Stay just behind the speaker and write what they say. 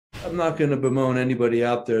I'm not going to bemoan anybody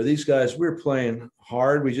out there. These guys, we're playing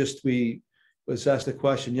hard. We was asked a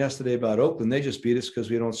question yesterday about Oakland. They just beat us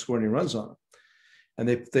because we don't score any runs on them. And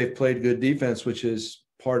they've played good defense, which is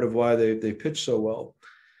part of why they pitch so well.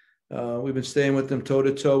 We've been staying with them toe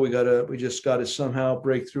to toe. We just got to somehow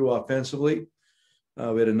break through offensively.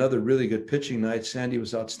 We had another really good pitching night. Sandy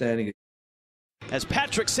was outstanding. As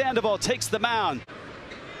Patrick Sandoval takes the mound.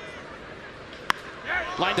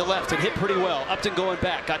 Line to left and hit pretty well. Upton going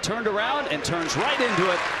back. Got turned around and turns right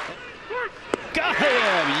into it. Got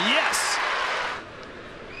him. Yes.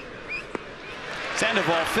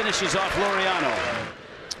 Sandoval finishes off Laureano.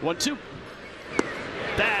 1-2.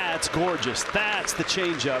 That's gorgeous. That's the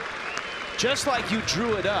changeup. Just like you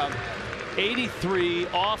drew it up. 83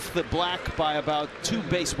 off the black by about 2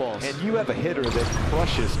 baseballs. And you have a hitter that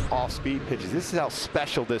crushes off-speed pitches. This is how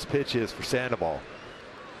special this pitch is for Sandoval.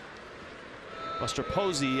 Buster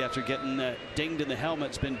Posey, after getting dinged in the helmet,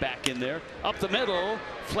 has been back in there. Up the middle,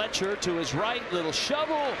 Fletcher to his right, little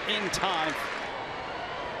shovel in time.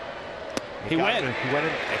 He went in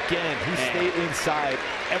again. He stayed inside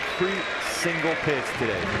every single pitch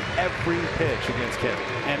today. Every pitch against Kevin.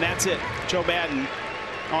 And that's it. Joe Madden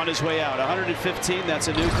on his way out. 115, that's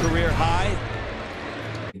a new career high.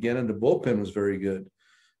 Again, and the bullpen was very good.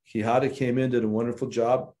 Quijada came in, did a wonderful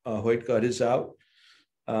job. Hoyt got his out.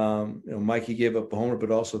 Mikey gave up a homer, but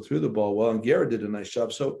also threw the ball well, and Garrett did a nice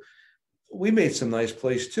job. So we made some nice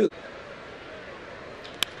plays too.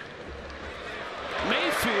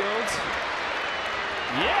 Mayfield,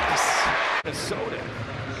 yes. Minnesota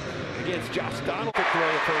against Josh Donald to throw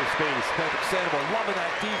at first base. Patrick Sandoval loving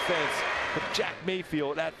that defense from Jack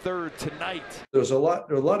Mayfield at third tonight. There was a lot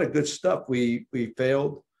of good stuff. We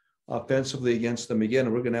failed offensively against them again,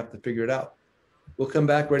 and we're going to have to figure it out. We'll come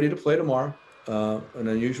back ready to play tomorrow. An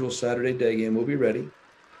unusual Saturday day game. We'll be ready.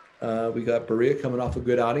 We got Berea coming off a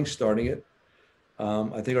good outing, starting it.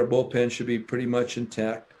 I think our bullpen should be pretty much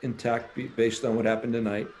intact based on what happened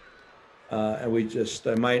tonight. And I'm going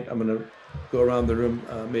to go around the room,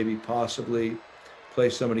 maybe possibly play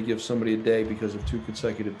somebody, give somebody a day because of 2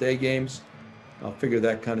 consecutive day games. I'll figure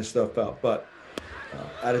that kind of stuff out. But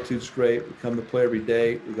attitude's great. We come to play every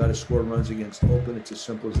day. We got to score runs against Oakland. It's as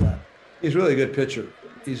simple as that. He's really a good pitcher.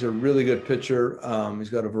 He's a really good pitcher.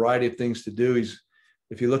 He's got a variety of things to do.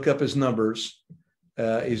 If you look up his numbers,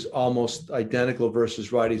 he's almost identical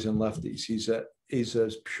versus righties and lefties. He's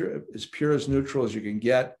as pure as neutral as you can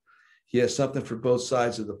get. He has something for both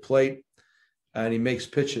sides of the plate, and he makes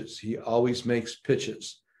pitches. He always makes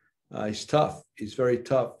pitches. He's tough. He's very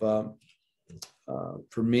tough.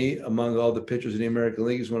 For me, among all the pitchers in the American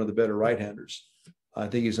League, he's one of the better right-handers. I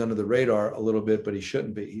think he's under the radar a little bit, but he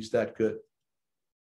shouldn't be. He's that good.